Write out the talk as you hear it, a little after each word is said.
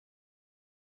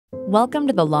Welcome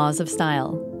to the Laws of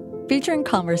Style, featuring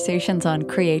conversations on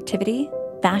creativity,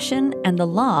 fashion, and the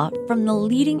law from the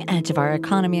leading edge of our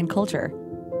economy and culture.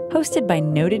 Hosted by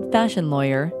noted fashion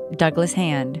lawyer Douglas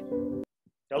Hand.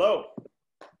 Hello,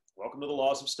 welcome to the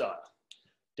Laws of Style.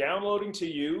 Downloading to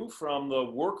you from the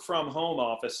work from home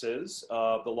offices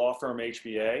of the law firm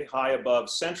HBA, high above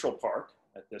Central Park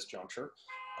at this juncture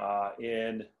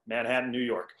in Manhattan, New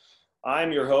York.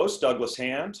 I'm your host, Douglas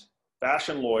Hand,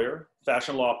 fashion lawyer,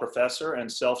 fashion law professor,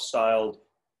 and self-styled,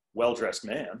 well-dressed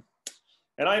man.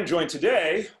 And I am joined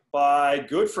today by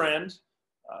good friend,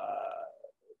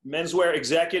 menswear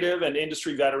executive and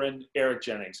industry veteran, Eric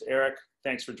Jennings. Eric,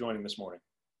 thanks for joining this morning.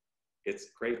 It's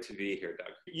great to be here,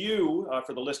 Doug. You,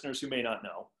 for the listeners who may not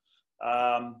know,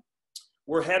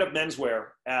 were head of menswear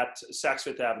at Saks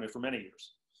Fifth Avenue for many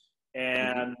years.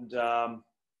 And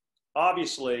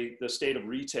obviously, the state of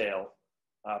retail,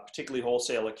 particularly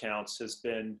wholesale accounts, has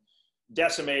been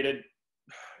decimated,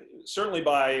 certainly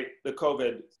by the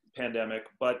COVID pandemic,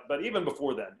 but even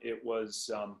before then, it was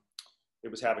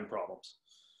having problems.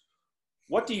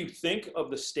 What do you think of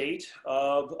the state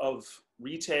of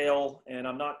retail? And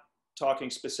I'm not talking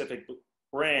specific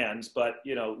brands, but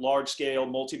large scale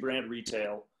multi-brand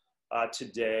retail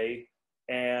today,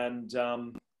 and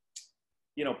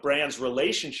brands'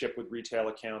 relationship with retail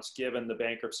accounts, given the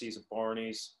bankruptcies of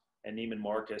Barney's and Neiman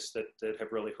Marcus that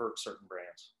have really hurt certain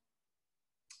brands.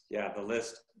 Yeah, the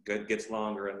list gets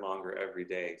longer and longer every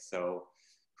day. So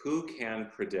who can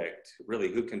predict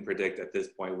at this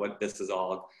point what this is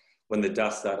all, when the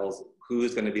dust settles,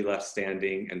 who's going to be left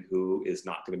standing and who is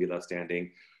not going to be left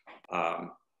standing? I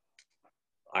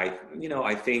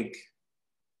think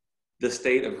the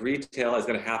state of retail is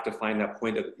going to have to find that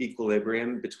point of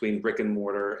equilibrium between brick and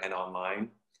mortar and online.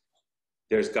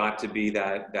 There's got to be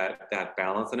that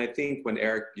balance. And I think when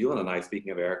Eric, you and I,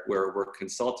 speaking of Eric, we're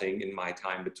consulting in my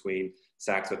time between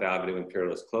Saks Fifth Avenue and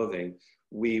Peerless Clothing,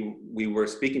 we were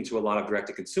speaking to a lot of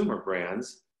direct-to-consumer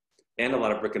brands and a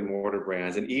lot of brick and mortar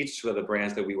brands. And each of the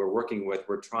brands that we were working with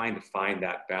were trying to find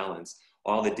that balance.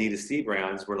 All the D2C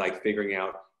brands were like figuring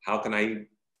out, how can I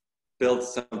build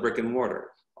some brick and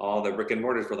mortar? All the brick and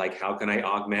mortars were like, how can I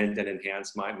augment and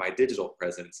enhance my digital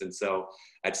presence? And so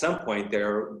at some point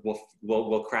there,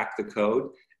 we'll crack the code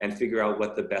and figure out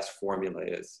what the best formula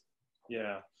is.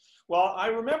 Yeah. Well, I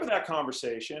remember that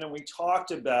conversation, and we talked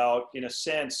about, in a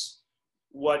sense,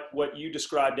 what you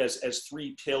described as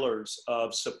three pillars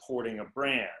of supporting a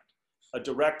brand: a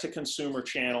direct-to-consumer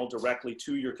channel directly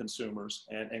to your consumers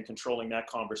and controlling that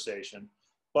conversation,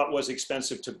 but was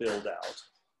expensive to build out.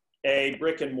 A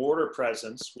brick and mortar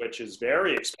presence, which is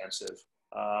very expensive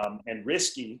and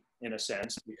risky in a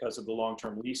sense because of the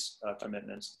long-term lease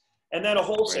commitments, and then a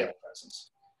wholesale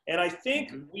presence. And I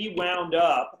think we wound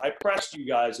up, I pressed you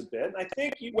guys a bit, and I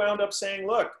think you wound up saying,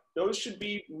 look, those should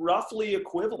be roughly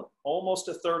equivalent, almost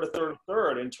a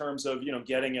third in terms of,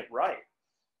 getting it right.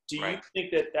 Do you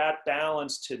think that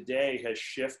balance today has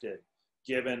shifted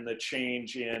given the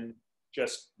change in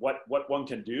just what one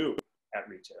can do at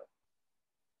retail?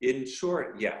 In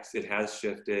short, yes, it has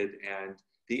shifted, and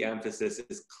the emphasis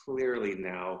is clearly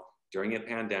now, during a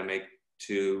pandemic,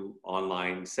 to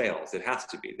online sales. It has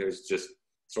to be. There's just,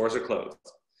 stores are closed.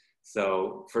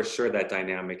 So for sure that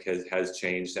dynamic has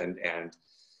changed, and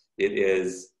it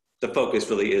is, the focus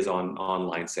really is on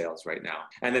online sales right now.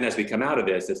 And then as we come out of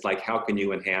this, it's like, how can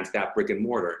you enhance that brick and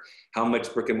mortar? How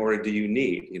much brick and mortar do you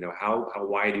need? How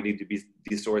wide do you need to be,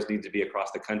 these stores need to be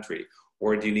across the country?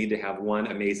 Or do you need to have one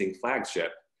amazing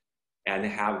flagship and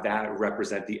have that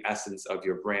represent the essence of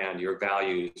your brand, your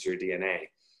values, your DNA?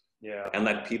 Yeah. And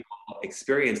let people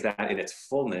experience that in its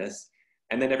fullness.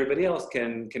 And then everybody else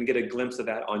can get a glimpse of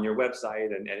that on your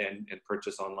website and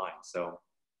purchase online. So.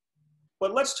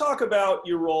 But let's talk about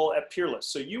your role at Peerless.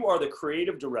 So you are the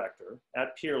creative director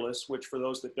at Peerless, which, for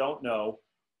those that don't know,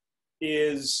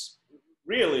 is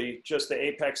really just the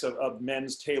apex of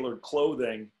men's tailored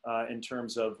clothing in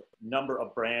terms of number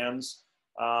of brands.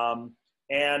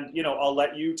 And, I'll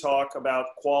let you talk about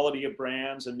quality of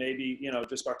brands and maybe,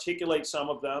 just articulate some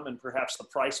of them and perhaps the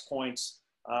price points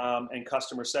and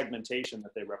customer segmentation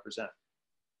that they represent.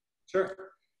 Sure.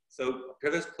 So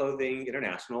Peerless Clothing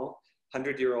International,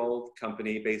 100-year-old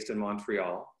company based in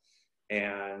Montreal.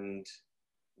 And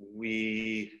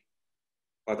we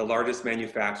are the largest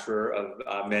manufacturer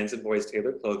of men's and boys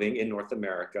tailored clothing in North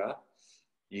America.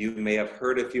 You may have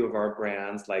heard a few of our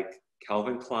brands like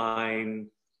Calvin Klein,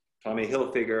 Tommy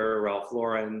Hilfiger, Ralph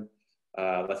Lauren,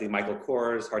 Michael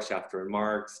Kors, Hart Shaffner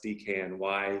Marx,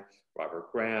 DKNY,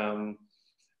 Robert Graham,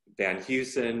 Van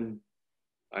Heusen,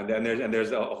 and then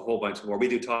there's a whole bunch more. We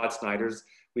do Todd Snyder's.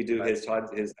 We do his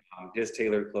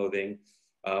tailored clothing.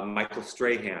 Michael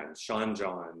Strahan, Sean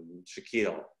John,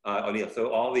 Shaquille O'Neal.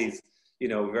 So all these, you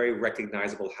know, very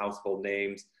recognizable household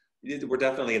names. We're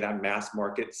definitely in that mass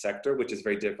market sector, which is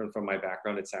very different from my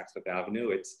background at Saks Fifth Avenue.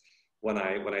 It's when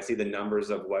I see the numbers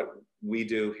of what we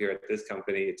do here at this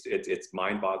company, it's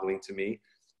mind-boggling to me.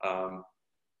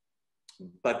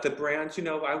 But the brands, you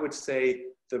know, I would say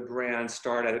the brands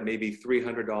start at maybe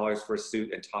 $300 for a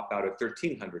suit and top out at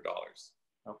 $1,300.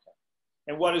 Okay.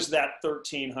 And what is that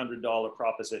 $1,300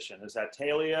 proposition? Is that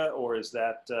Tallia, or is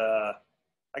that,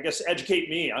 I guess, educate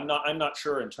me. I'm not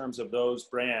sure in terms of those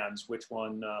brands, which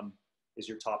one is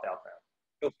your top out brand?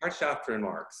 So Hart Shaffner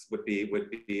Marx would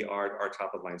be our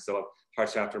top of line. So Hart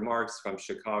Shaffner Marx from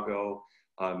Chicago,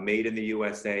 made in the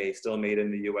USA, still made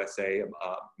in the USA,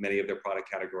 many of their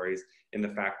product categories in the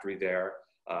factory there.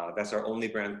 That's our only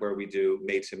brand where we do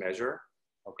made to measure.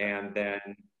 Okay. And then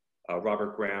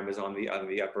Robert Graham is on the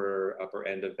upper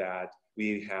end of that.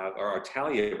 We have our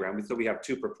Tallia brand. So we have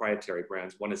two proprietary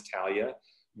brands. One is Tallia,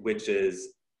 which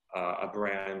is a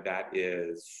brand that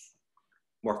is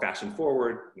more fashion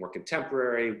forward, more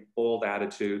contemporary, bold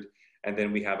attitude. And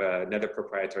then we have another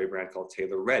proprietary brand called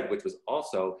Taylor Red, which was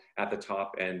also at the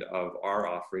top end of our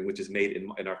offering, which is made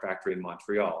in our factory in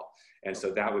Montreal. And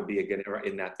so that would be, again,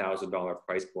 in that $1,000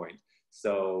 price point.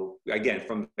 So again,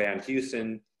 from Van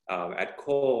Heusen, at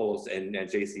Kohl's and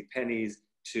JCPenney's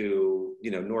to, you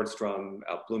know, Nordstrom,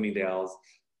 Bloomingdale's,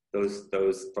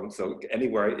 those from, so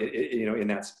anywhere, you know, in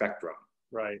that spectrum.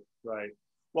 Right, right.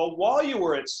 Well, while you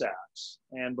were at Saks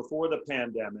and before the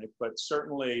pandemic, but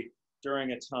certainly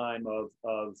during a time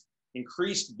of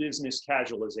increased business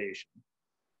casualization,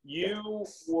 you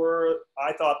were,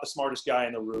 I thought, the smartest guy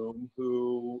in the room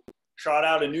who shot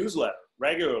out a newsletter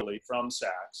regularly from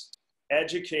Saks,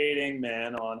 educating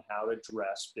men on how to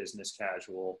dress business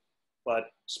casual, but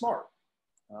smart,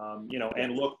 you know,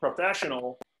 and look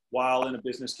professional while in a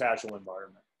business casual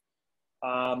environment.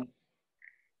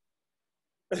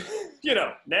 You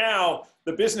know, now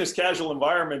the business casual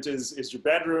environment is your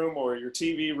bedroom or your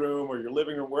TV room or your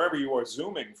living room, wherever you are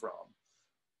Zooming from.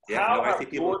 Yeah, no, I see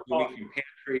people moving from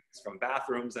pantries, from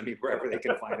bathrooms, I mean, wherever they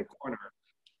can find a corner.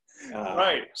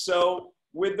 Right. So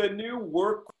with the new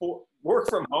work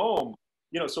from home,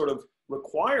 you know, sort of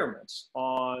requirements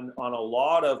on a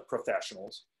lot of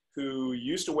professionals who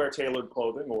used to wear tailored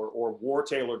clothing or wore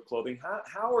tailored clothing,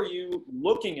 how are you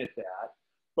looking at that,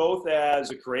 both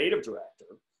as a creative director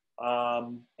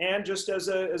and just as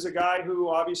a guy who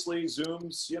obviously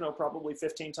Zooms, you know, probably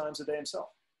 15 times a day himself?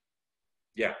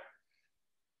 Yeah.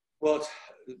 Well,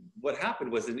 what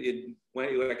happened was when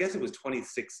I guess it was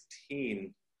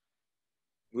 2016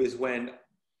 was when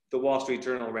the Wall Street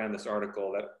Journal ran this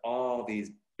article that all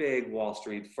these big Wall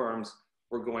Street firms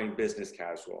were going business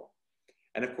casual.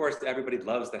 And of course, everybody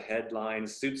loves the headline,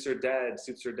 suits are dead,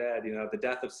 you know, the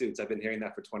death of suits. I've been hearing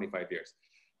that for 25 years.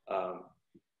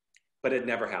 But it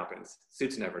never happens.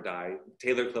 Suits never die.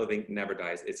 Tailored clothing never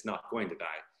dies. It's not going to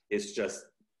die. It's just,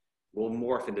 will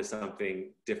morph into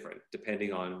something different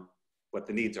depending on what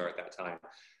the needs are at that time.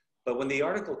 But when the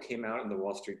article came out in the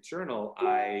Wall Street Journal,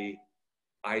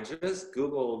 I just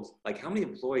Googled, like, how many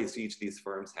employees do each of these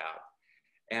firms have?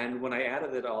 And when I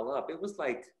added it all up, it was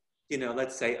like, you know,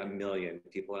 let's say 1 million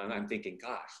people. And I'm thinking,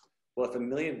 gosh, well, if 1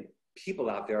 million people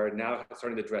out there are now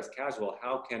starting to dress casual,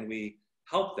 how can we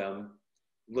help them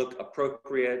look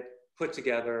appropriate, put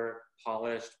together,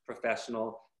 polished,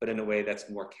 professional, but in a way that's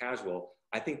more casual?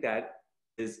 I think that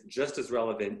is just as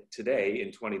relevant today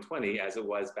in 2020 as it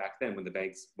was back then when the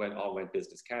banks all went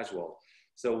business casual.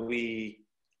 So we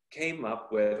came up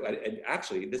with, and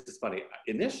actually, this is funny,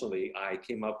 initially I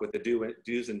came up with the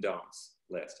do's and don'ts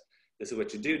list. This is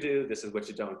what you do, this is what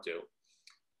you don't do.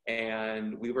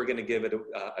 And we were gonna give it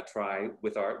a try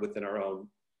within our own,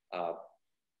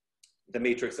 the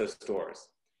matrix of stores.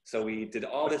 So we did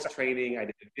all this training, I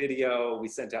did a video, we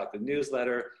sent out the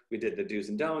newsletter, we did the do's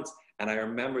and don'ts. And I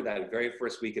remember that very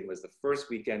first weekend was the first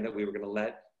weekend that we were gonna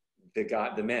let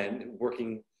the men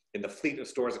working in the fleet of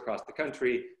stores across the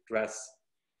country dress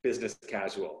business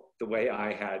casual, the way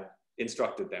I had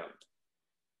instructed them.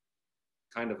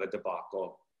 Kind of a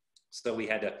debacle. So we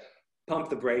had to pump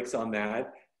the brakes on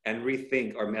that and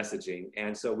rethink our messaging.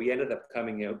 And so we ended up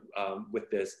coming out with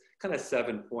this kind of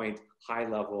 7-point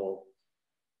high-level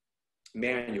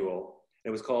manual. It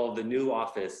was called the New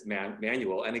Office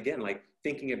Manual. And again, like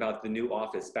thinking about the new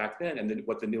office back then and then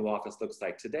what the new office looks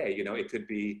like today. You know, it could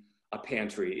be a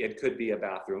pantry, it could be a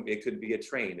bathroom, it could be a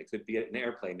train, it could be an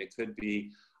airplane, it could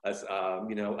be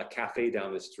you know, a cafe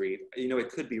down the street. You know, it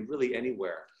could be really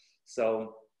anywhere.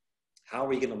 So how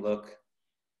are you going to look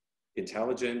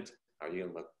intelligent? Are you going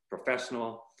to look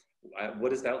professional? What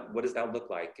does that look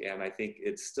like? And I think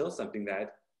it's still something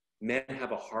that men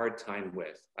have a hard time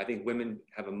with. I think women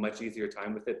have a much easier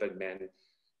time with it, but men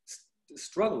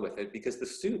struggle with it because the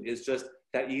suit is just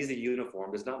that easy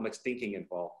uniform. There's not much thinking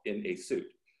involved in a suit.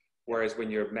 Whereas when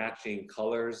you're matching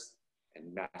colors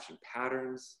and matching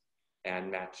patterns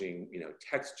and matching,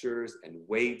 textures and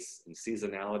weights and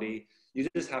seasonality, you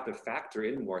just have to factor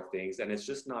in more things. And it's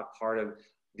just not part of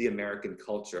the American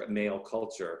culture, male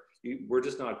culture. We're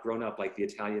just not grown up like the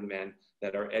Italian men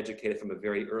that are educated from a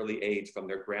very early age from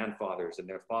their grandfathers and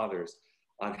their fathers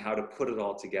on how to put it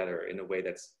all together in a way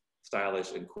that's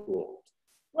stylish and cool.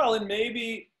 Well, and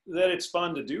maybe that it's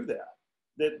fun to do that,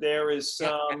 that there is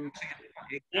some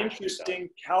interesting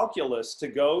calculus to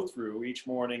go through each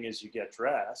morning as you get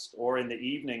dressed, or in the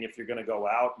evening if you're going to go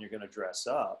out and you're going to dress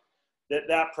up,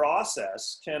 that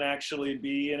process can actually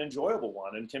be an enjoyable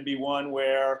one, and can be one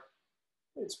where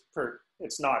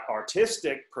it's not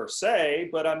artistic per se,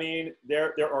 but I mean,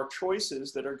 there are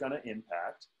choices that are going to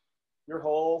impact your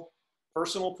whole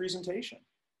personal presentation.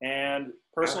 And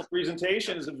personal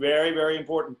presentation is a very, very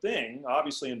important thing,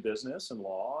 obviously, in business and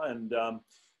law. And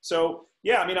so,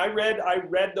 yeah, I mean, I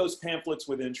read those pamphlets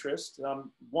with interest.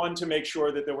 One, to make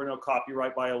sure that there were no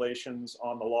copyright violations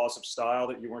on the laws of style,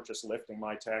 that you weren't just lifting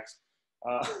my text,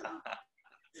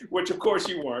 which of course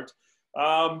you weren't.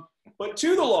 But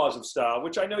to the laws of style,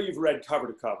 which I know you've read cover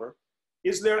to cover,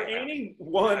 is there any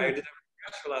one? I did a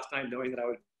refresher last time knowing that I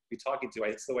would be talking to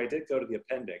you. So I did go to the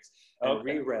appendix and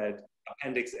reread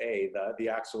Appendix A, the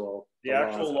actual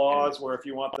laws, where if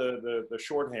you want the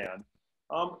shorthand,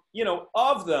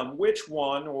 of them, which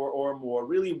one or more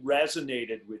really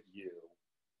resonated with you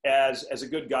as a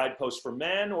good guidepost for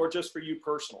men, or just for you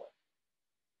personally?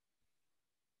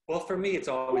 Well, for me, it's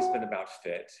always been about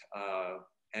fit.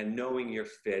 And knowing your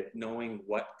fit, knowing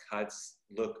what cuts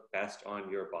look best on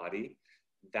your body,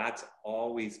 that's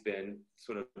always been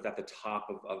sort of at the top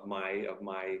of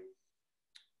my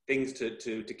things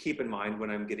to keep in mind when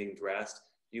I'm getting dressed.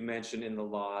 You mentioned in the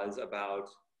laws about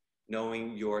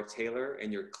knowing your tailor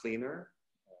and your cleaner,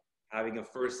 having a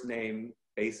first name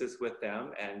basis with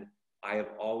them. And I have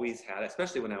always had,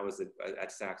 especially when I was at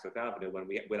Saks Fifth Avenue,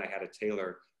 when I had a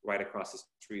tailor right across the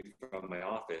street from my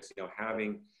office,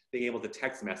 being able to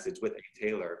text message with a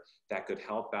tailor that could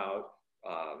help out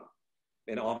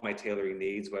in all of my tailoring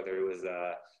needs, whether it was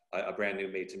a brand new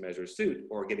made to measure suit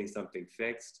or getting something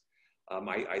fixed.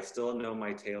 I still know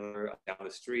my tailor down the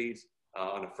street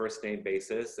on a first name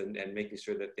basis, and making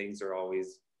sure that things are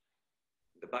always,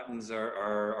 the buttons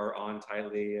are on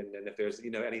tightly, and if there's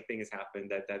anything has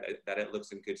happened that it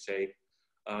looks in good shape.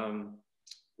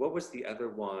 What was the other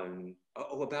one?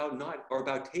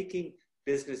 About taking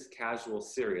business casual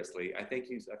seriously. I think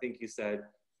you said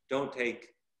don't take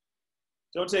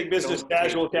business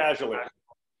casually.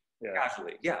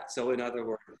 Casually. Yeah. So in other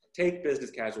words, take business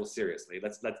casual seriously.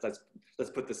 Let's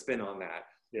put the spin on that.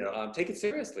 Yeah. Take it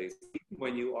seriously.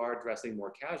 When you are dressing more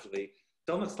casually,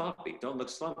 don't look sloppy. Don't look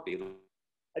slumpy.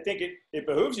 I think it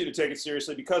behooves you to take it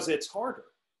seriously because it's harder.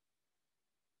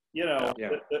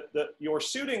 Your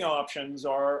suiting options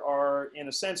are in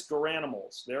a sense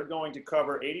garanimals. They're going to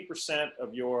cover 80%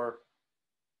 of your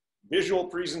visual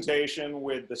presentation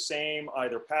with the same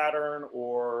either pattern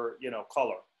or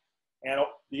color. And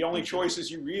the only choices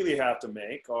you really have to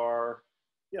make are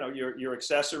your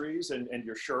accessories and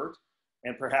your shirt,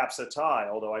 and perhaps a tie,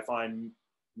 although I find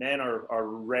men are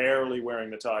rarely wearing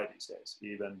the tie these days,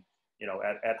 even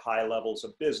at high levels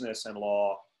of business and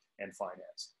law and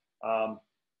finance.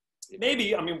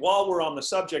 Maybe, while we're on the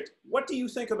subject, what do you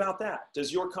think about that?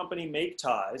 Does your company make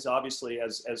ties, obviously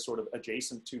as sort of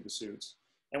adjacent to the suits?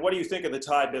 And what do you think of the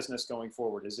tie business going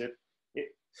forward? Is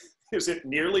it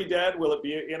nearly dead? Will it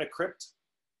be in a crypt?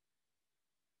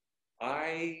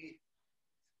 I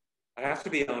have to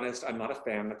be honest, I'm not a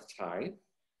fan of the tie.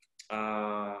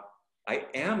 I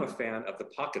am a fan of the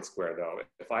pocket square though.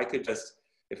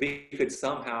 If we could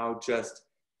somehow just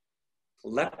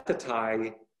let the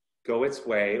tie go its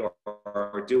way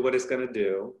or do what it's going to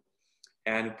do,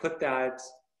 and put that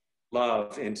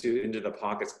love into the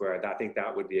pocket square, I think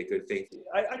that would be a good thing.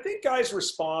 I think guys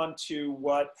respond to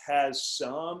what has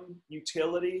some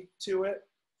utility to it,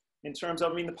 in terms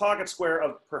of, the pocket square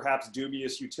of perhaps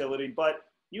dubious utility, but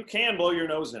you can blow your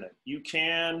nose in it. You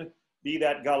can be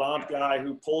that gallant guy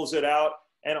who pulls it out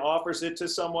and offers it to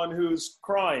someone who's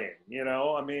crying,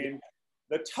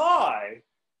 The tie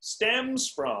stems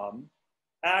from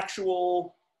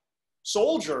actual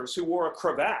soldiers who wore a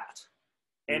cravat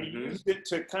and used it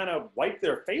to kind of wipe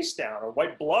their face down or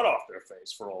wipe blood off their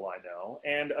face, for all I know.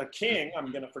 And a king,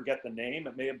 I'm going to forget the name,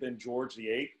 it may have been George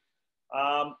VIII,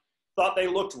 thought they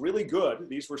looked really good.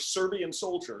 These were Serbian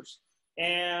soldiers,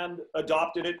 and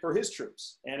adopted it for his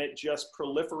troops. And it just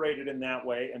proliferated in that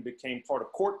way and became part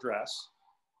of court dress.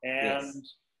 And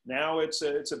yes, now it's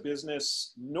a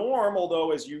business norm,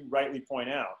 although, as you rightly point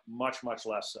out, much, much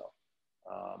less so.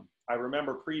 I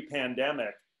remember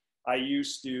pre-pandemic, my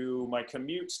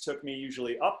commutes took me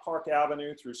usually up Park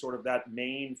Avenue through sort of that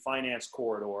main finance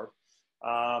corridor,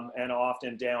 and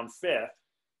often down Fifth.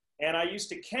 And I used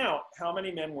to count how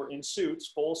many men were in suits,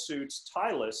 full suits,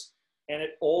 tieless, and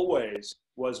it always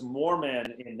was more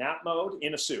men in that mode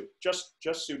in a suit, just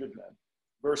suited men,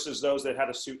 versus those that had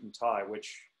a suit and tie,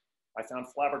 which I found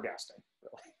flabbergasting,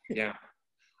 really. Yeah,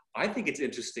 I think it's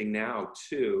interesting now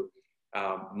too.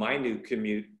 My new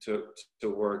commute to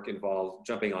work involves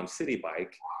jumping on City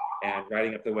Bike and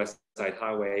riding up the West Side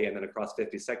Highway and then across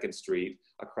 52nd Street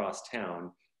across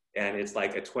town. And it's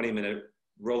like a 20-minute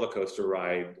roller coaster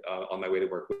ride on my way to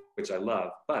work, which I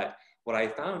love. But what I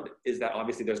found is that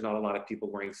obviously there's not a lot of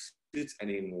people wearing suits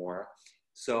anymore.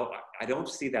 So I don't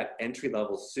see that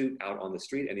entry-level suit out on the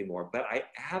street anymore. But I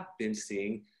have been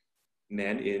seeing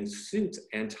men in suits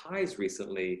and ties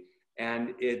recently.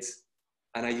 And it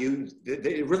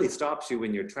really stops you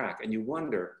in your track. And you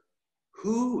wonder,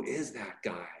 who is that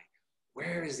guy?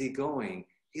 Where is he going?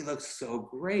 He looks so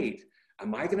great.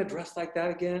 Am I going to dress like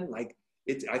that again?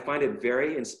 I find it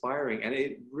very inspiring, and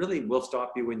it really will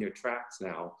stop you in your tracks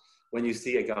now when you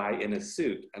see a guy in a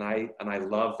suit. And I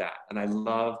love that. And I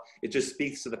love, it just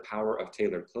speaks to the power of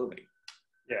tailored clothing.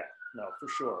 Yeah, no, for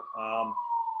sure.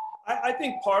 I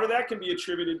think part of that can be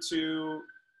attributed to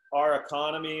our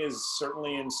economy is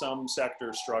certainly in some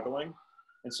sectors struggling.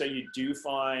 And so you do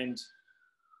find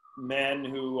men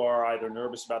who are either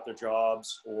nervous about their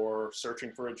jobs or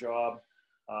searching for a job,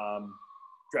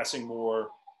 dressing more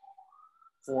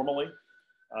formally.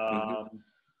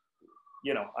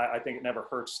 You know, I think it never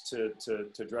hurts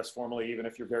to dress formally, even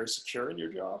if you're very secure in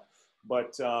your job.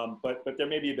 But there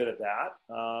may be a bit of that,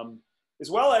 as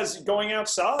well as going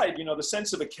outside. You know, the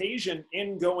sense of occasion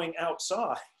in going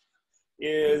outside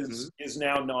is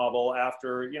now novel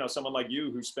after, you know, someone like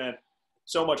you who spent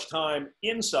so much time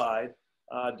inside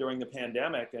during the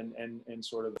pandemic and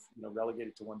sort of, you know,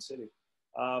 relegated to one city.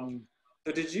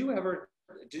 So did you ever,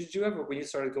 when you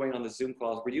started going on the Zoom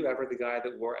calls, were you ever the guy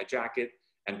that wore a jacket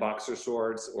and boxer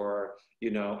shorts, or,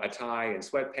 you know, a tie and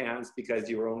sweatpants because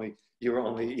you were only,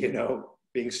 you know,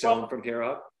 being shown from here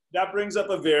up? That brings up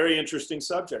a very interesting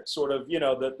subject, sort of, you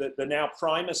know, the now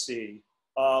primacy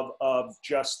of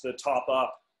just the top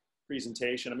up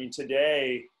presentation. I mean,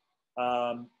 today,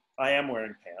 I am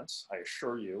wearing pants, I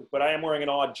assure you, but I am wearing an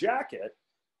odd jacket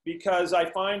because I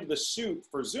find the suit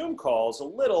for Zoom calls a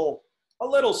little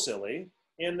silly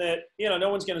in that, you know, no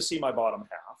one's going to see my bottom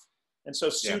half. And so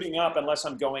suiting up, unless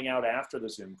I'm going out after the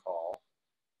Zoom call,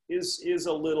 is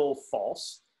a little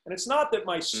false. And it's not that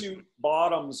my suit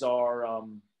bottoms are,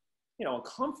 you know,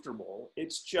 uncomfortable.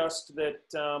 It's just that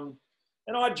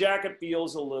an odd jacket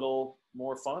feels a little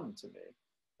more fun to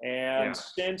me. And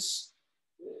since,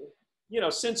 you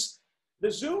know, since the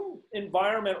Zoom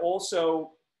environment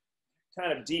also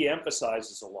kind of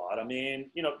de-emphasizes a lot. I mean,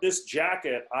 you know, this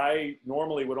jacket I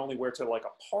normally would only wear to like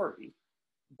a party,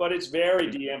 but it's very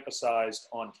de-emphasized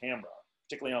on camera,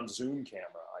 particularly on Zoom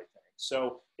camera, I think.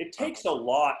 So it takes a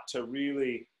lot to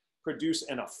really produce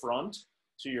an affront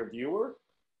to your viewer.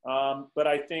 But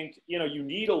I think, you know, you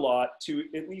need a lot to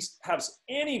at least have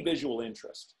any visual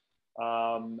interest.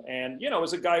 And, you know,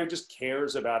 as a guy who just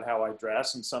cares about how I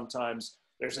dress, and sometimes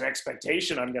there's an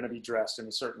expectation I'm going to be dressed in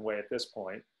a certain way at this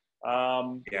point.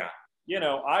 You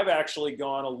know, I've actually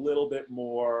gone a little bit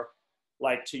more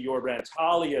like to your brand,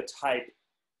 Tallia type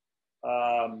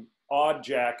odd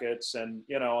jackets. And,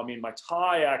 you know, I mean, my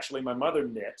tie, actually, my mother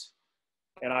knit.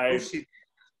 And I've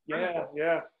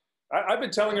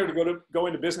been telling her to go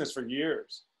into business for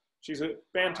years. She's a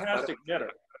fantastic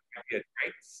knitter.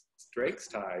 Drake's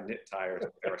tie, knit tie,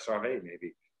 or Charvet,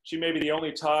 maybe. She may be the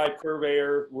only tie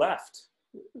purveyor left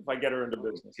if I get her into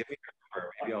business. Give me her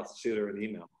number. Maybe I'll shoot her an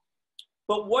email.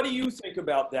 But what do you think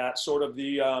about that sort of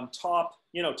the top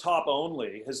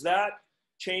only? Has that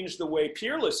changed the way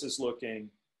Peerless is looking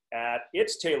at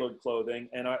its tailored clothing?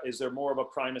 And is there more of a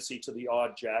primacy to the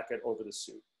odd jacket over the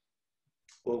suit?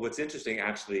 Well, what's interesting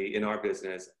actually in our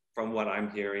business, from what I'm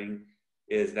hearing,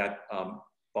 is that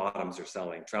bottoms are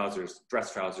selling.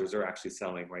 Dress trousers are actually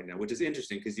selling right now, which is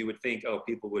interesting because you would think, oh,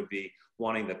 people would be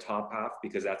wanting the top half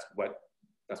because that's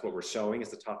what we're showing is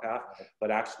the top half,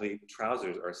 but actually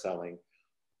trousers are selling.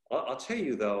 I'll tell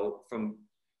you though,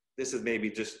 this is maybe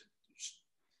just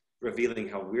revealing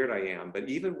how weird I am, but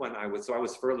even when I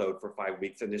was furloughed for 5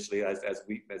 weeks initially, as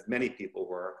many people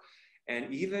were,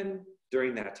 And even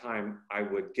during that time, I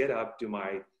would get up, do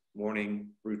my morning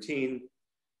routine,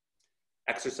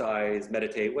 exercise,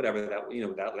 meditate, whatever that, you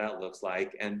know, that looks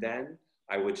like. And then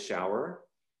I would shower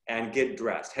and get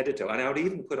dressed head to toe. And I would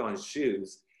even put on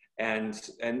shoes and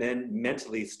then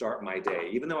mentally start my day,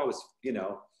 even though I was,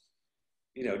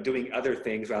 doing other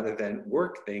things rather than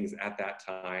work things at that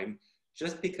time,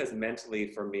 just because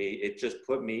mentally for me, it just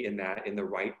put me in the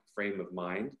right frame of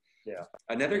mind. Yeah.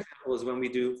 Another example is when we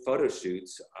do photo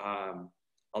shoots.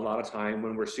 A lot of time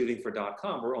when we're shooting for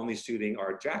 .com, we're only shooting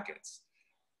our jackets.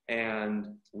 And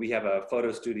we have a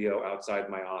photo studio outside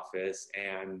my office.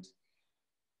 And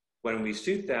when we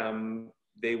shoot them,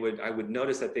 I would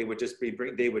notice that they would just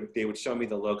they would show me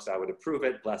the looks. I would approve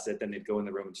it, bless it, then they'd go in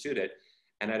the room and shoot it.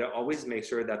 And I'd always make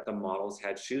sure that the models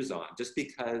had shoes on, just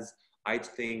because I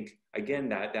think, again,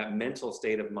 that mental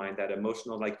state of mind, that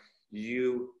emotional, like,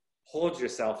 you hold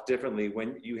yourself differently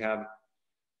when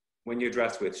you're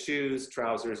dressed with shoes,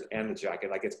 trousers, and the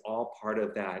jacket. Like, it's all part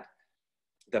of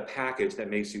the package that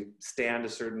makes you stand a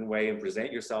certain way and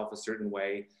present yourself a certain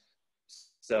way.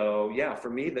 So yeah,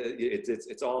 for me,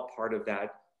 it's all part of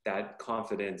that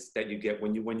confidence that you get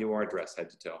when you are dressed head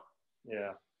to toe.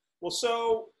 Yeah. Well,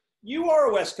 so you are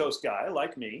a West Coast guy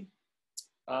like me.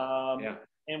 Yeah.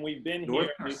 And we've been North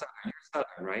here. You're Southern,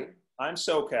 right? I'm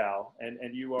SoCal,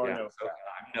 and you are NoCal.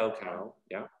 I'm NoCal.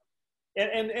 Yeah.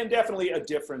 And definitely a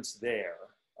difference there,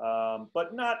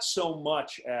 but not so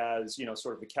much as,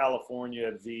 sort of the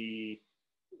California, the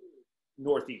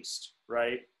Northeast,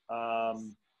 right?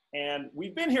 And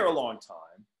we've been here a long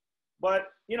time, but,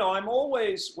 I'm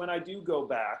always, when I do go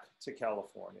back to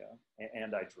California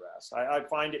and I dress, I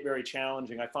find it very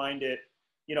challenging. I find it,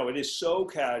 it is so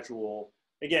casual.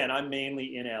 Again, I'm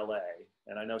mainly in LA,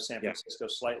 and I know San Francisco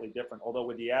is slightly different, although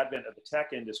with the advent of the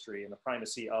tech industry and the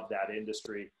primacy of that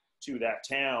industry to that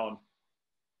town,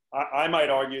 I might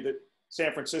argue that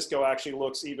San Francisco actually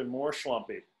looks even more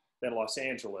schlumpy than Los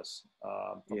Angeles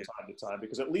from time to time,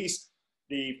 because at least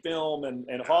the film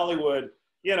and Hollywood,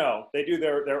 they do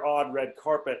their odd red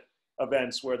carpet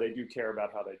events where they do care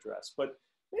about how they dress. But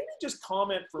maybe just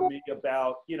comment for me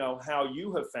about, how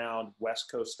you have found West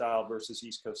Coast style versus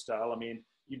East Coast style. I mean,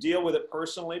 you deal with it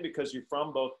personally because you're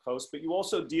from both coasts, but you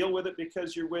also deal with it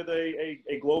because you're with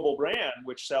a global brand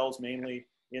which sells mainly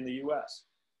in the U.S.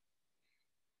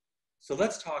 So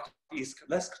let's talk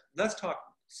let's talk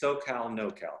SoCal,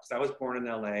 NoCal, because I was born in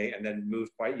LA and then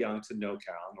moved quite young to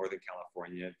NoCal, Northern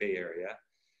California, Bay Area.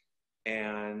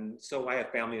 And so I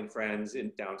have family and friends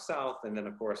down south, and then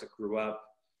of course I grew up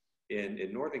in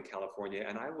Northern California.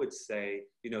 And I would say,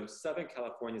 Southern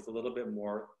California is a little bit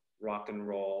more rock and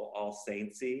roll, All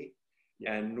Saints-y,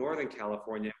 and Northern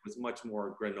California was much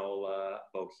more granola,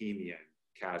 bohemian,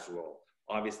 casual.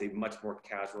 Obviously much more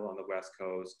casual on the West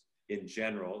Coast in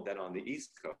general than on the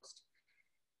East Coast.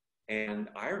 And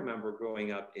I remember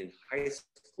growing up in high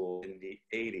school in the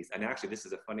 80s. And actually, this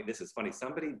is funny.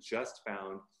 Somebody just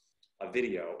found a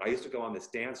video. I used to go on this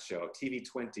dance show,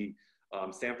 TV20,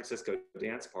 San Francisco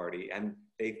Dance Party. And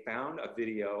they found a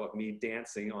video of me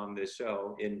dancing on this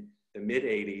show in the mid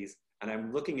 80s. And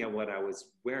I'm looking at what I was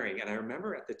wearing. And I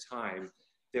remember at the time,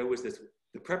 there was the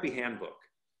Preppy Handbook.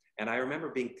 And I remember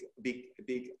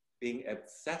being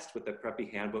obsessed with the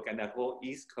Preppy Handbook and that whole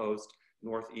East Coast,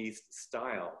 Northeast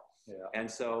style. Yeah. And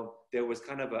so there was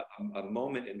kind of a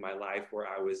moment in my life where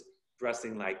I was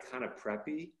dressing like kind of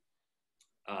preppy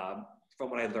from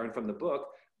what I learned from the book,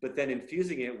 but then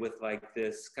infusing it with like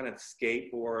this kind of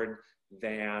skateboard,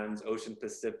 Vans, Ocean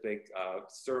Pacific,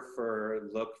 surfer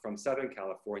look from Southern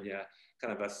California,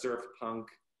 kind of a surf punk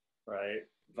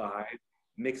vibe,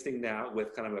 mixing that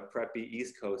with kind of a preppy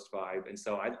East Coast vibe. And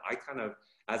so I kind of,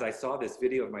 as I saw this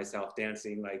video of myself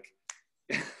dancing like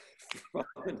from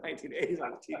the 1980s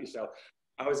on a TV show,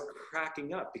 I was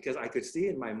cracking up because I could see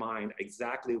in my mind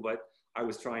exactly what I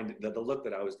was the look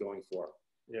that I was going for.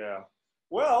 Yeah.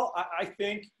 Well, I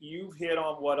think you've hit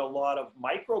on what a lot of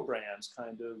micro brands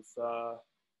kind of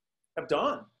have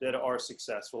done that are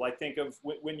successful. I think of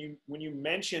when you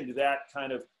mentioned that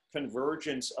kind of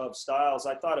convergence of styles,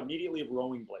 I thought immediately of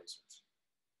rowing blazers,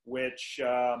 which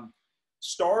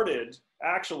started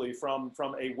actually from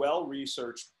a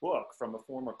well-researched book from a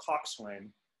former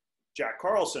coxswain, Jack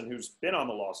Carlson, who's been on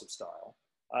the Laws of Style.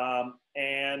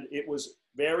 And it was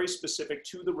very specific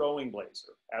to the rowing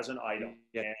blazer as an item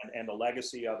and the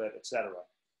legacy of it, et cetera.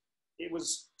 It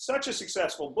was such a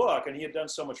successful book, and he had done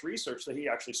so much research that he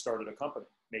actually started a company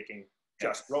making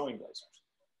just rowing blazers.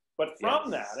 But from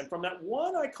that, and from that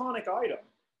one iconic item,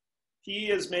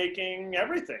 he is making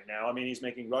everything now. I mean, he's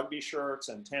making rugby shirts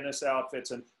and tennis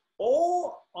outfits and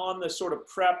all on the sort of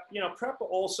prep. Prep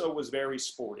also was very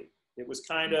sporty. It was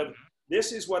kind of,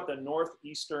 this is what the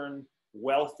Northeastern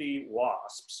wealthy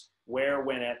WASPs wear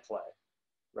when at play,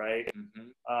 right?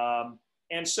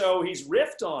 And so he's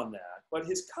riffed on that, but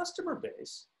his customer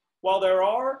base, while there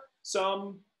are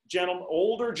some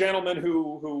older gentlemen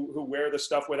who wear the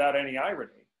stuff without any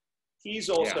irony, he's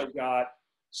also got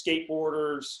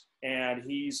skateboarders, and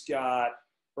he's got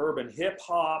urban hip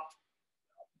hop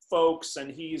folks, and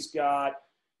he's got,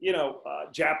 you know,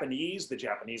 Japanese. The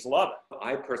Japanese love it.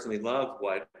 I personally love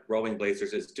what Rowing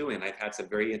Blazers is doing. I've had some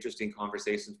very interesting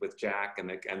conversations with Jack and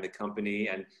the company,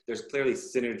 and there's clearly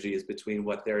synergies between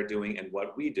what they're doing and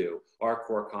what we do, our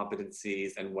core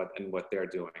competencies and what they're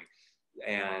doing.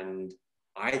 And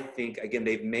I think, again,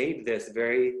 they've made this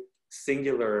very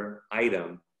singular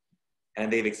item,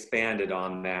 and they've expanded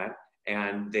on that,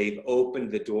 and they've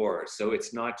opened the door. So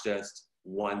it's not just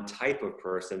one type of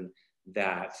person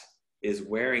that is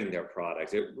wearing their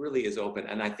products. It really is open.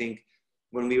 And I think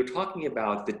when we were talking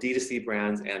about the D2C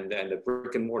brands and the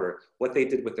brick and mortar, what they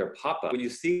did with their pop-up, when you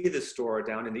see the store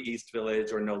down in the East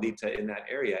Village or Nolita in that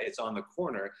area, it's on the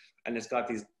corner, and it's got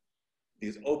these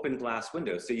open glass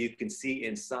windows, so you can see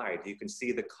inside, you can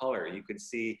see the color, you can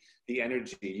see the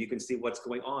energy, you can see what's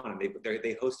going on.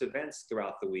 They host events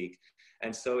throughout the week.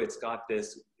 And so it's got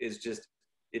this,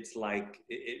 it's like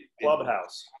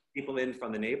clubhouse. People in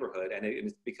from the neighborhood, and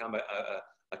it's become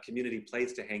a community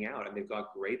place to hang out, and they've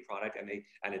got great product,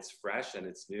 and it's fresh and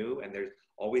it's new, and there's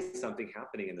always something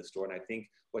happening in the store. And I think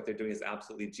what they're doing is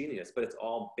absolutely genius, but it's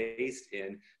all based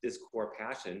in this core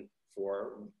passion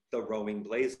for the Rowing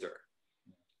Blazer.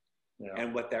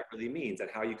 And what that really means and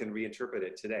how you can reinterpret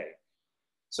it today.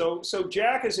 So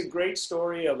Jack is a great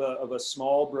story of a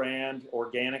small brand,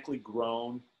 organically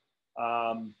grown.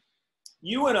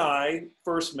 You and I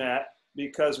first met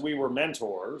because we were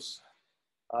mentors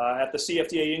at the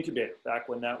CFDA incubator back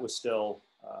when that was still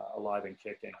alive and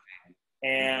kicking.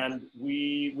 And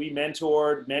we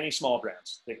mentored many small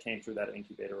brands that came through that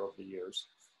incubator over the years.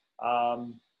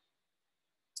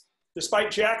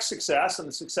 Despite Jack's success and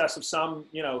the success of some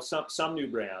new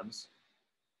brands,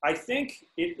 I think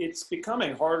it's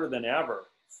becoming harder than ever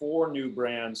for new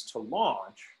brands to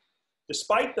launch,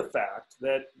 despite the fact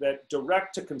that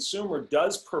direct to consumer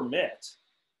does permit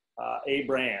a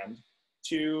brand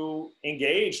to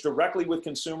engage directly with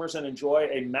consumers and enjoy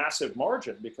a massive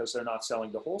margin because they're not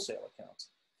selling to wholesale accounts.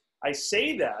 I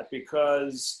say that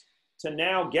because to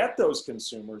now get those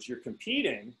consumers, you're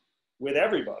competing with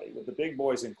everybody, with the big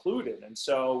boys included. And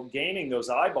so gaining those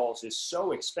eyeballs is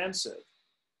so expensive.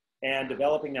 And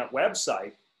developing that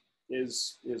website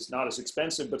is not as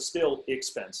expensive, but still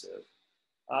expensive.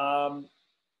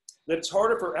 That it's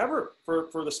harder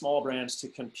for the small brands to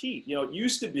compete. You know, it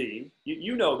used to be,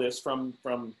 you know this from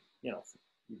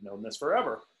you've known this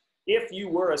forever. If you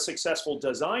were a successful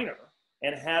designer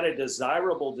and had a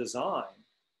desirable design,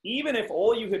 even if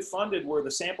all you had funded were the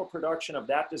sample production of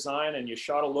that design and you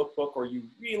shot a lookbook, or you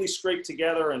really scraped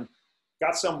together and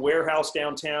got some warehouse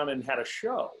downtown and had a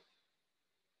show,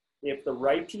 if the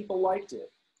right people liked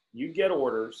it, you'd get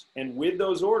orders. And with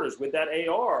those orders, with that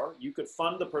AR, you could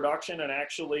fund the production and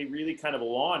actually really kind of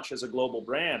launch as a global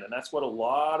brand. And that's what a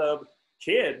lot of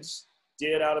kids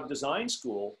did out of design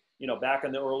school, back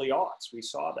in the early aughts. We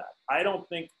saw that. I don't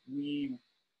think we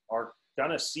are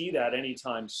gonna see that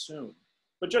anytime soon.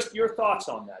 But just your thoughts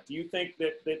on that. Do you think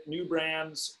that new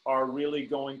brands are really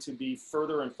going to be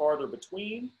further and farther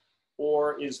between,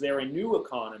 or is there a new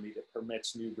economy that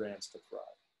permits new brands to thrive?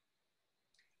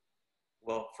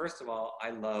 Well, first of all,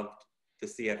 I loved the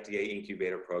CFDA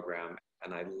incubator program,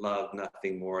 and I love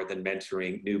nothing more than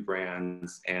mentoring new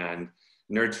brands and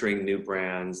nurturing new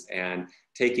brands and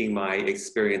taking my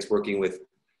experience working with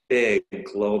big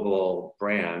global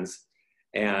brands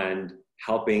and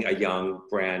helping a young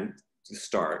brand to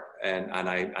start. And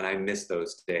I miss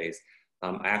those days.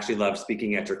 I actually loved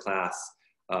speaking at your class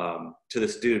to the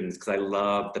students because I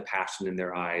love the passion in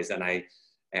their eyes and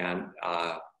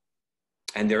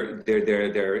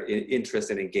their interest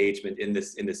and engagement in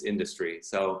this industry.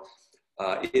 So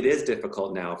it is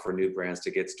difficult now for new brands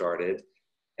to get started,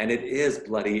 and it is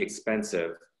bloody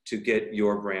expensive to get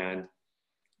your brand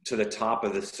to the top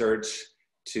of the search,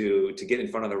 to get in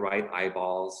front of the right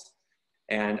eyeballs.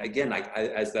 And again,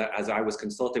 as I was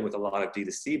consulting with a lot of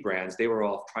D2C brands, they were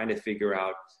all trying to figure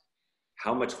out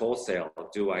how much wholesale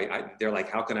do they're like,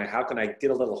 how can I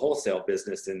get a little wholesale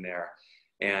business in there?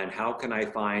 And how can I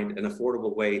find an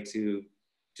affordable way to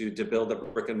build a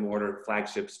brick and mortar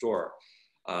flagship store?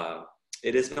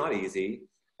 It is not easy.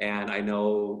 And I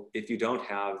know if you don't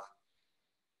have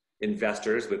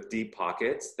investors with deep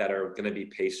pockets that are going to be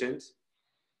patient,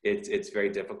 it's very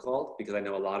difficult, because I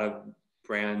know a lot of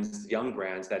brands, young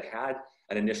brands that had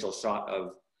an initial shot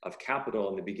of capital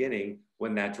in the beginning.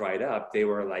 When that dried up, they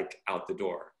were like out the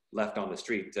door, left on the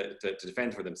street to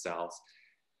defend for themselves.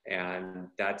 And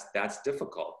that's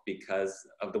difficult because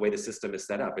of the way the system is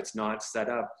set up. It's not set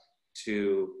up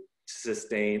to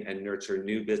sustain and nurture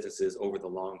new businesses over the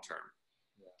long term.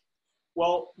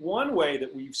 Well, one way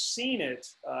that we've seen it,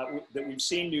 that we've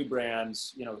seen new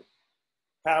brands, you know,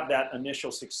 have that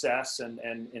initial success and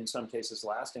in some cases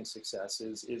lasting success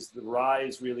is the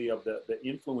rise really of the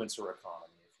influencer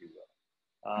economy, if you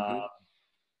will.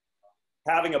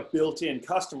 Having a built-in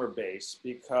customer base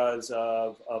because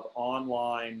of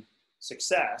online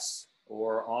success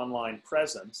or online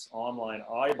presence, online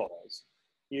eyeballs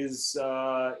is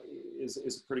a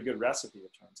pretty good recipe,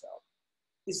 it turns out.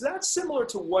 Is that similar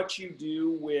to what you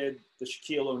do with the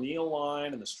Shaquille O'Neal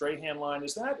line and the Strahan line?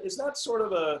 Is that sort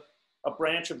of a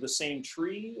branch of the same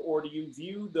tree, or do you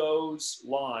view those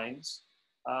lines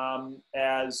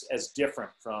as different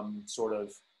from sort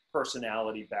of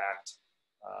personality-backed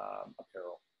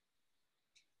apparel?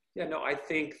 Yeah, no, I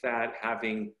think that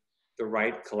having the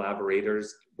right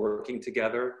collaborators working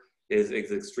together is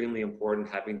extremely important.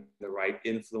 Having the right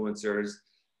influencers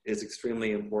is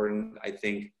extremely important. I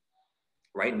think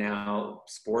right now,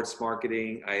 sports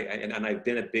marketing, and I've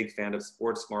been a big fan of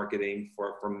sports marketing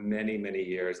for many, many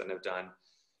years, and have done,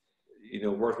 you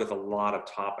know, worked with a lot of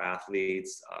top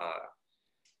athletes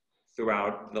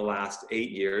throughout the last 8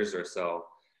 years or so.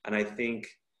 And I think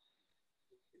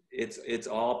it's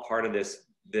all part of this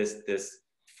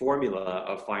formula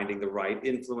of finding the right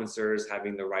influencers,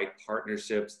 having the right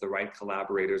partnerships, the right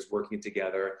collaborators working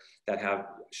together that have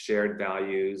shared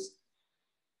values.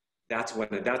 That's when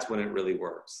it really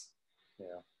works.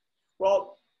 Yeah.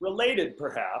 Well, related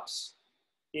perhaps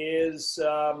is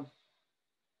the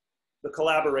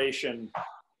collaboration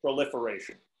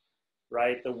proliferation,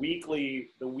 right? The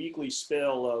weekly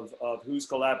spill of who's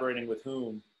collaborating with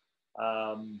whom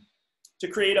to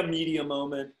create a media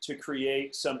moment, to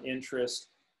create some interest,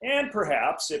 and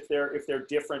perhaps if they're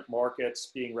different markets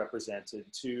being represented,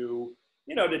 to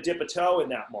dip a toe in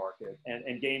that market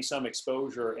and gain some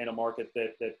exposure in a market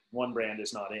that one brand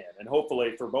is not in. And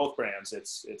hopefully for both brands,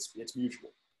 it's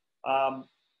mutual.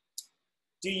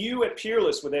 Do you at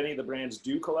Peerless with any of the brands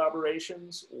do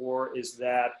collaborations, or is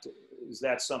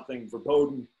that something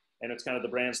verboten and it's kind of the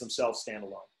brands themselves stand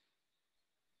alone?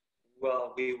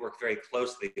 Well, we work very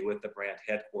closely with the brand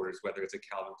headquarters, whether it's a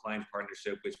Calvin Klein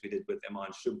partnership, which we did with Iman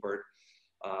Shumpert,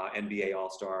 NBA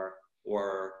All-Star,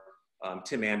 or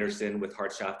Tim Anderson with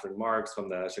Hart Shaffner Marx from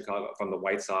the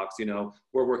White Sox. You know,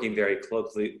 we're working very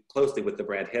closely with the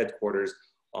brand headquarters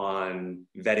on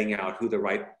vetting out who the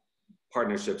right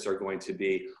partnerships are going to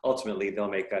be. Ultimately, they'll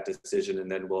make that decision,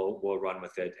 and then we'll run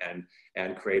with it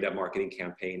and create a marketing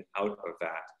campaign out of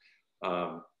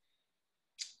that.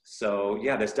 So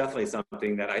yeah, there's definitely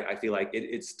something that I feel like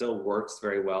it still works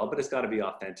very well, but it's got to be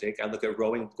authentic. I look at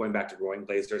going back to Rowing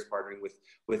Blazers partnering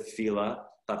with Fila.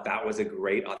 Thought that was a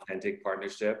great authentic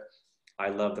partnership. I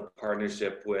love the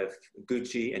partnership with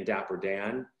Gucci and Dapper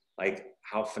Dan. Like,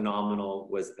 how phenomenal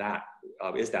was that?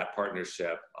 Is that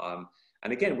partnership?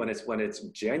 And again, when it's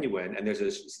genuine and there's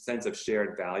a sense of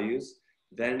shared values,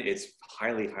 then it's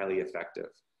highly, highly effective.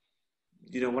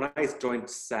 You know, when I joined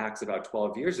Saks about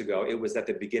 12 years ago, it was at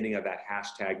the beginning of that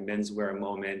hashtag menswear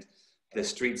moment, the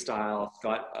street style,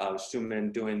 Scott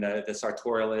Schumann doing the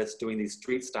sartorialist, doing these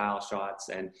street style shots.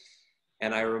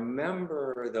 And I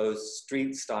remember those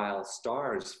street style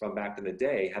stars from back in the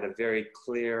day had a very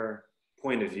clear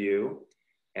point of view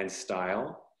and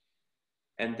style.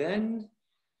 And then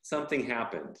something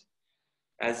happened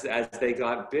as they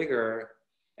got bigger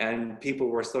and people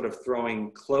were sort of throwing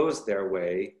clothes their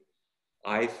way.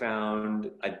 I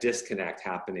found a disconnect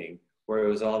happening where it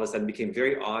was all of a sudden became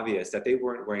very obvious that they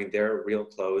weren't wearing their real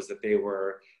clothes that they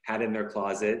had in their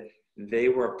closet. They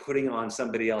were putting on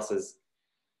somebody else's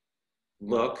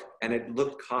look, and it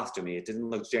looked costumey. It didn't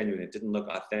look genuine. It didn't look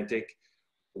authentic,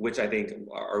 which I think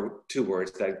are two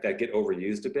words that get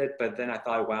overused a bit. But then I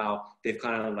thought, wow, they've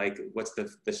kind of like, what's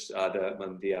the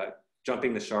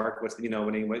jumping the shark? What's when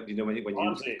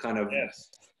you kind of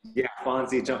yes. Yeah,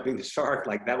 Fonzie jumping the shark,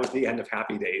 like that was the end of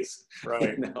Happy Days,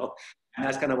 right? You know? And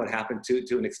that's kind of what happened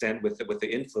to an extent with the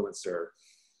influencer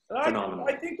phenomenon.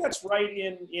 I think that's right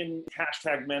in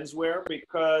hashtag menswear,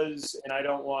 because, and I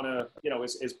don't want to,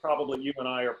 as probably you and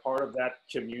I are part of that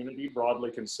community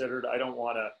broadly considered, I don't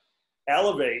want to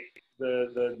elevate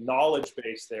the knowledge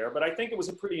base there, but I think it was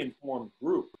a pretty informed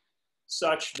group,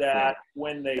 such that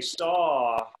when they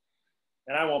saw,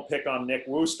 and I won't pick on Nick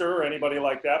Wooster or anybody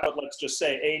like that, but let's just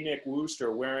say a Nick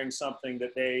Wooster wearing something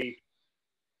that they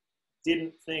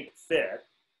didn't think fit,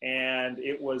 and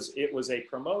it was a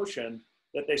promotion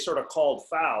that they sort of called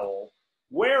foul,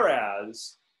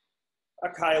 whereas a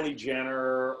Kylie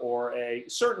Jenner or a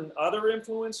certain other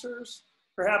influencers,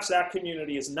 perhaps that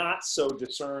community is not so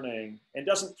discerning and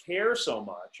doesn't care so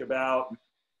much about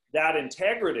that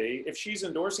integrity. If she's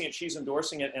endorsing it, she's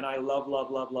endorsing it, and I love,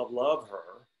 love, love, love, love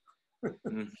her,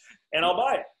 and I'll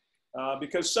buy it.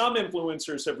 Because some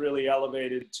influencers have really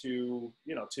elevated to,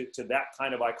 you know, to that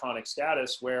kind of iconic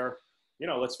status where, you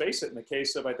know, let's face it, in the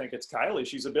case of, I think it's Kylie,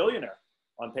 she's a billionaire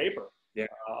on paper,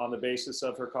 on the basis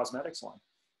of her cosmetics line.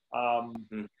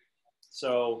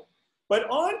 So, but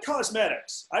on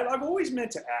cosmetics, I've always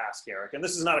meant to ask, Eric, and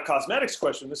this is not a cosmetics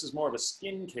question, this is more of a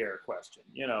skincare question.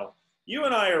 You know, you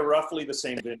and I are roughly the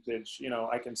same vintage. You know,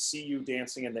 I can see you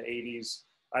dancing in the 80s.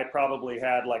 I probably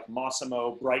had like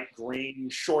Mossimo bright green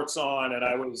shorts on, and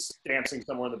I was dancing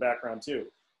somewhere in the background too.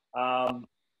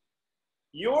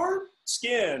 Your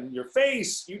skin, your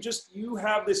face, you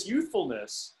have this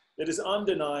youthfulness that is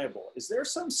undeniable. Is there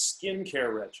some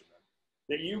skincare regimen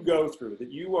that you go through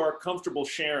that you are comfortable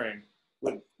sharing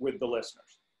with the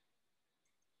listeners?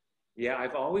 Yeah,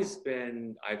 I've always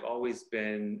been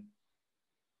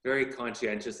very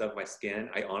conscientious of my skin.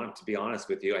 To be honest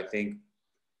with you, I think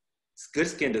good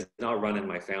skin does not run in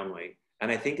my family.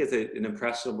 And I think as an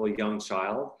impressionable young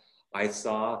child, I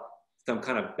saw some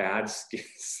kind of bad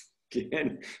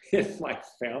skin in my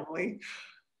family,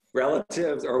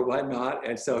 relatives or whatnot.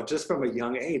 And so just from a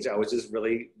young age, I was just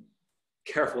really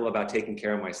careful about taking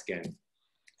care of my skin.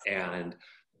 And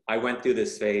I went through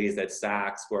this phase at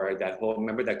Saks where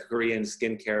remember that Korean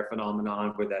skincare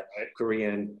phenomenon with that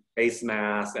Korean face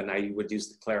mask, and I would use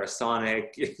the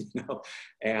Clarisonic, you know,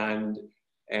 and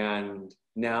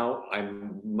now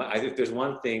I think there's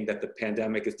one thing that the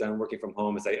pandemic has done working from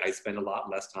home is I spend a lot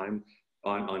less time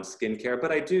on skincare,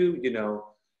 but I do, you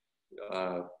know,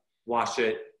 wash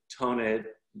it, tone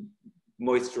it,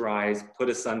 moisturize, put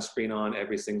a sunscreen on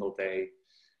every single day.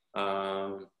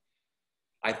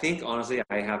 I think honestly,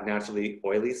 I have naturally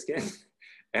oily skin.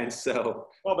 And so.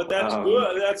 Well, but that's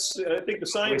good. I think the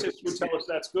scientists would tell us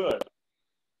that's good.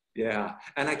 Yeah.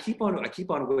 And I keep on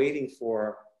waiting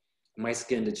for my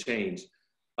skin to change.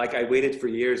 Like I waited for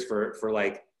years for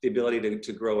like the ability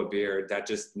to grow a beard. That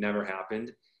just never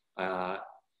happened.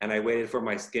 And I waited for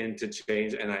my skin to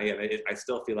change, and I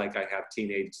still feel like I have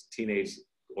teenage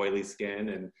oily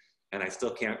skin, and I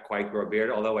still can't quite grow a beard.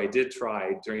 Although I did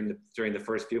try during the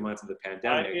first few months of the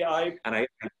pandemic.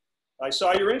 I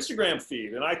saw your Instagram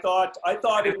feed, and I thought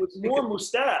it was more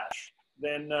mustache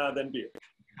than beard.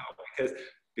 No,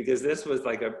 because this was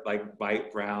like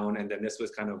light brown, and then this was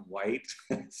kind of white,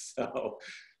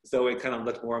 so it kind of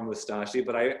looked more mustachy.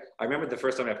 But I remember the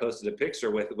first time I posted a picture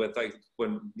with like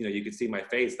when, you know, you could see my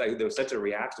face, there was such a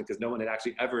reaction because no one had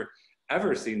actually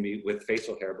ever seen me with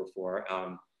facial hair before.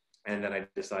 And then I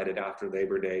decided after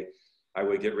Labor Day, I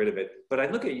would get rid of it. But I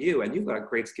look at you, and you've got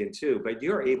great skin too, but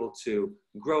you're able to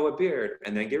grow a beard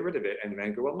and then get rid of it, and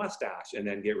then grow a mustache and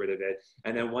then get rid of it.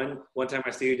 And then one time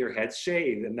I see your head's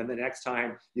shaved, and then the next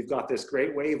time you've got this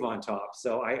great wave on top.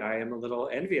 So I am a little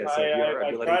envious of your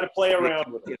ability. I try to play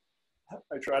around with it.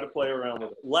 I try to play around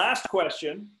with it. Last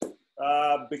question,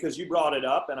 because you brought it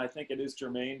up, and I think it is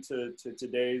germane to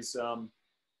today's,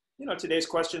 today's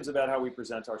questions about how we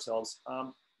present ourselves.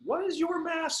 What is your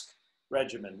mask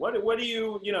regimen? What do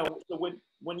you,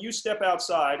 when you step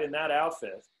outside in that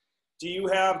outfit, do you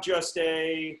have just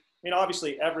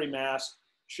obviously every mask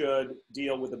should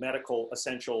deal with the medical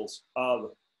essentials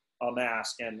of a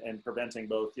mask and preventing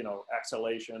both,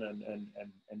 exhalation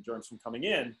and germs from coming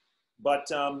in. But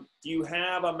do you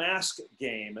have a mask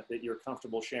game that you're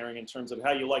comfortable sharing in terms of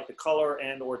how you like the color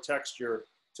and or texture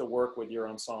to work with your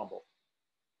ensemble?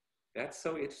 That's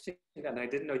so interesting, and I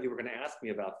didn't know you were going to ask me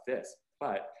about this,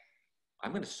 but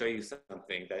I'm going to show you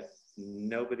something that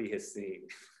nobody has seen,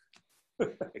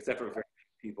 except for very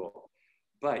few people.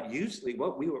 But usually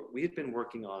what we had been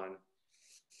working on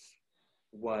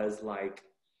was like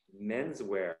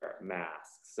menswear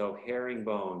masks. So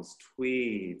herringbones,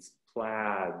 tweeds,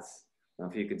 plaids. I don't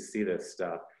know if you can see this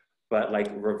stuff, but like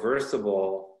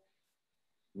reversible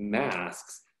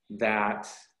masks that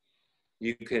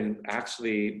you can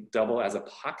actually double as a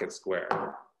pocket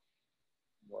square.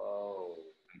 Whoa.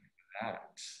 That,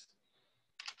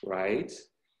 right?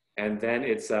 And then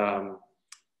it's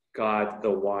got the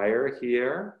wire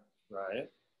here. Right.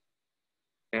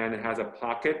 And it has a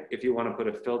pocket if you want to put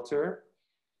a filter.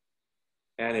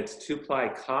 And it's 2-ply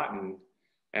cotton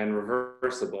and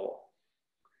reversible.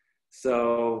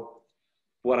 So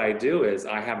what I do is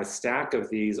I have a stack of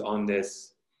these on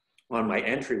my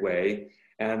entryway,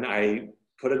 and I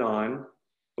put it on,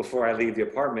 before I leave the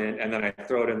apartment, and then I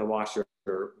throw it in the washer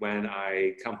when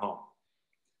I come home.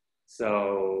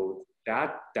 So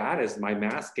that is my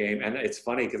mask game. And it's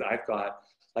funny because I've got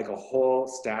like a whole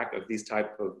stack of these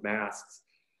type of masks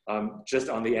just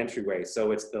on the entryway.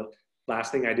 So it's the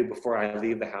last thing I do before I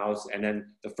leave the house, and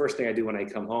then the first thing I do when I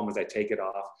come home is I take it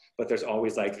off. But there's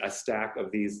always like a stack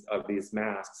of these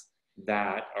masks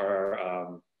that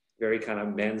are very kind of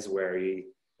menswear-y,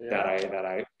 that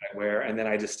I wear, and then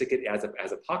I just stick it as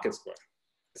a pocket square.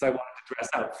 So I wanted to dress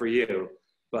up for you,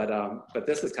 but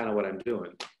this is kind of what I'm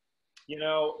doing. You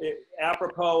know,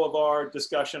 apropos of our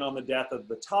discussion on the death of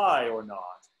the tie or not,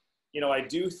 you know, I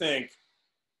do think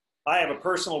I have a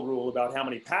personal rule about how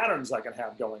many patterns I can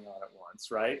have going on at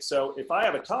once, right? So if I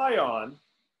have a tie on,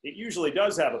 it usually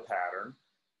does have a pattern.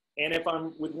 And if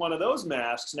I'm with one of those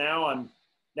masks, now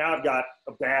I've got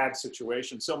a bad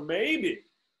situation. So maybe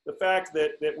the fact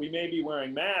that we may be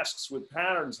wearing masks with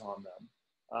patterns on them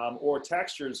or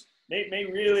textures may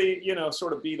really, you know,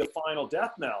 sort of be the final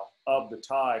death knell of the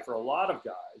tie for a lot of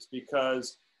guys,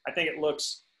 because I think it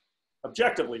looks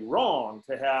objectively wrong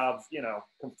to have, you know,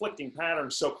 conflicting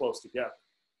patterns so close together.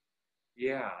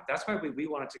 Yeah, that's why we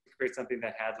wanted to create something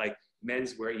that had like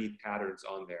menswear-y patterns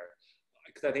on there.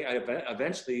 Because I think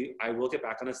eventually I will get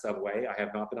back on a subway. I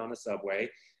have not been on a subway,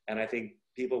 and I think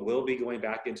people will be going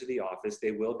back into the office.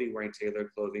 They will be wearing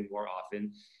tailored clothing more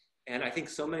often. And I think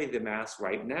so many of the masks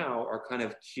right now are kind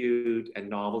of cute and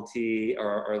novelty,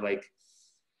 or like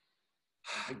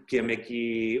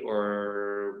gimmicky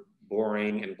or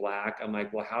boring and black. I'm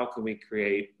like, well, how can we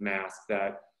create masks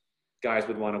that guys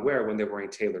would want to wear when they're wearing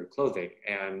tailored clothing?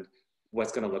 And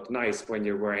what's going to look nice when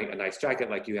you're wearing a nice jacket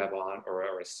like you have on,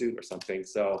 or a suit or something.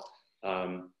 So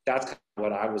that's kind of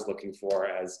what I was looking for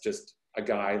as just a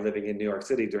guy living in New York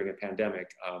City during a pandemic.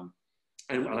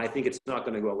 And I think it's not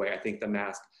going to go away. I think the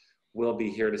mask will be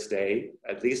here to stay,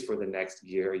 at least for the next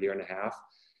year and a half.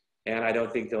 And I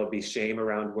don't think there'll be shame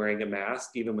around wearing a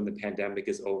mask, even when the pandemic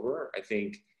is over. I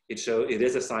think it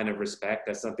is a sign of respect.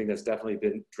 That's something that's definitely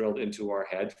been drilled into our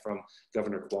head from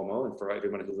Governor Cuomo and for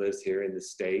everyone who lives here in the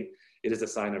state. It is a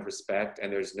sign of respect, and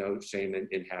there's no shame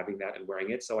in having that and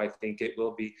wearing it. So I think it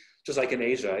will be, just like in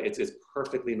Asia, it's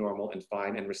perfectly normal and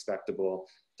fine and respectable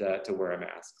to wear a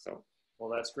mask. So, well,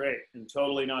 that's great, and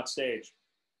totally not staged.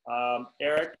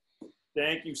 Eric,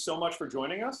 thank you so much for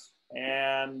joining us,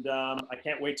 and I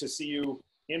can't wait to see you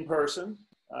in person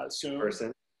soon.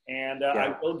 And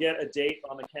I will get a date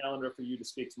on the calendar for you to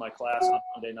speak to my class on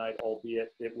Monday night,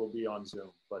 albeit it will be on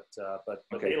Zoom. But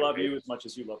okay, they love you as much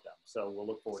as you love them. So we'll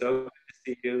look forward to it. So good to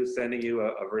see you, sending you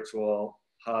a virtual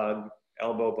hug,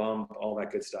 elbow bump, all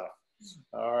that good stuff.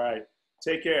 All right.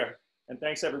 Take care. And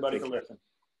thanks, everybody, for listening.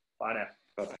 Bye now.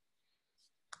 Bye-bye.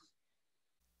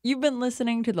 You've been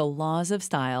listening to The Laws of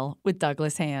Style with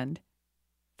Douglas Hand.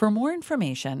 For more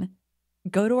information,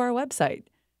 go to our website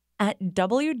at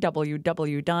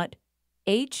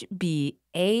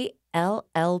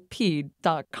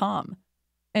www.hballp.com.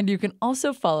 And you can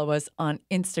also follow us on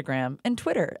Instagram and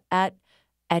Twitter at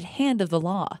Hand of the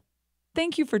Law.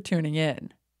 Thank you for tuning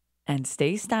in, and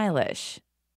stay stylish.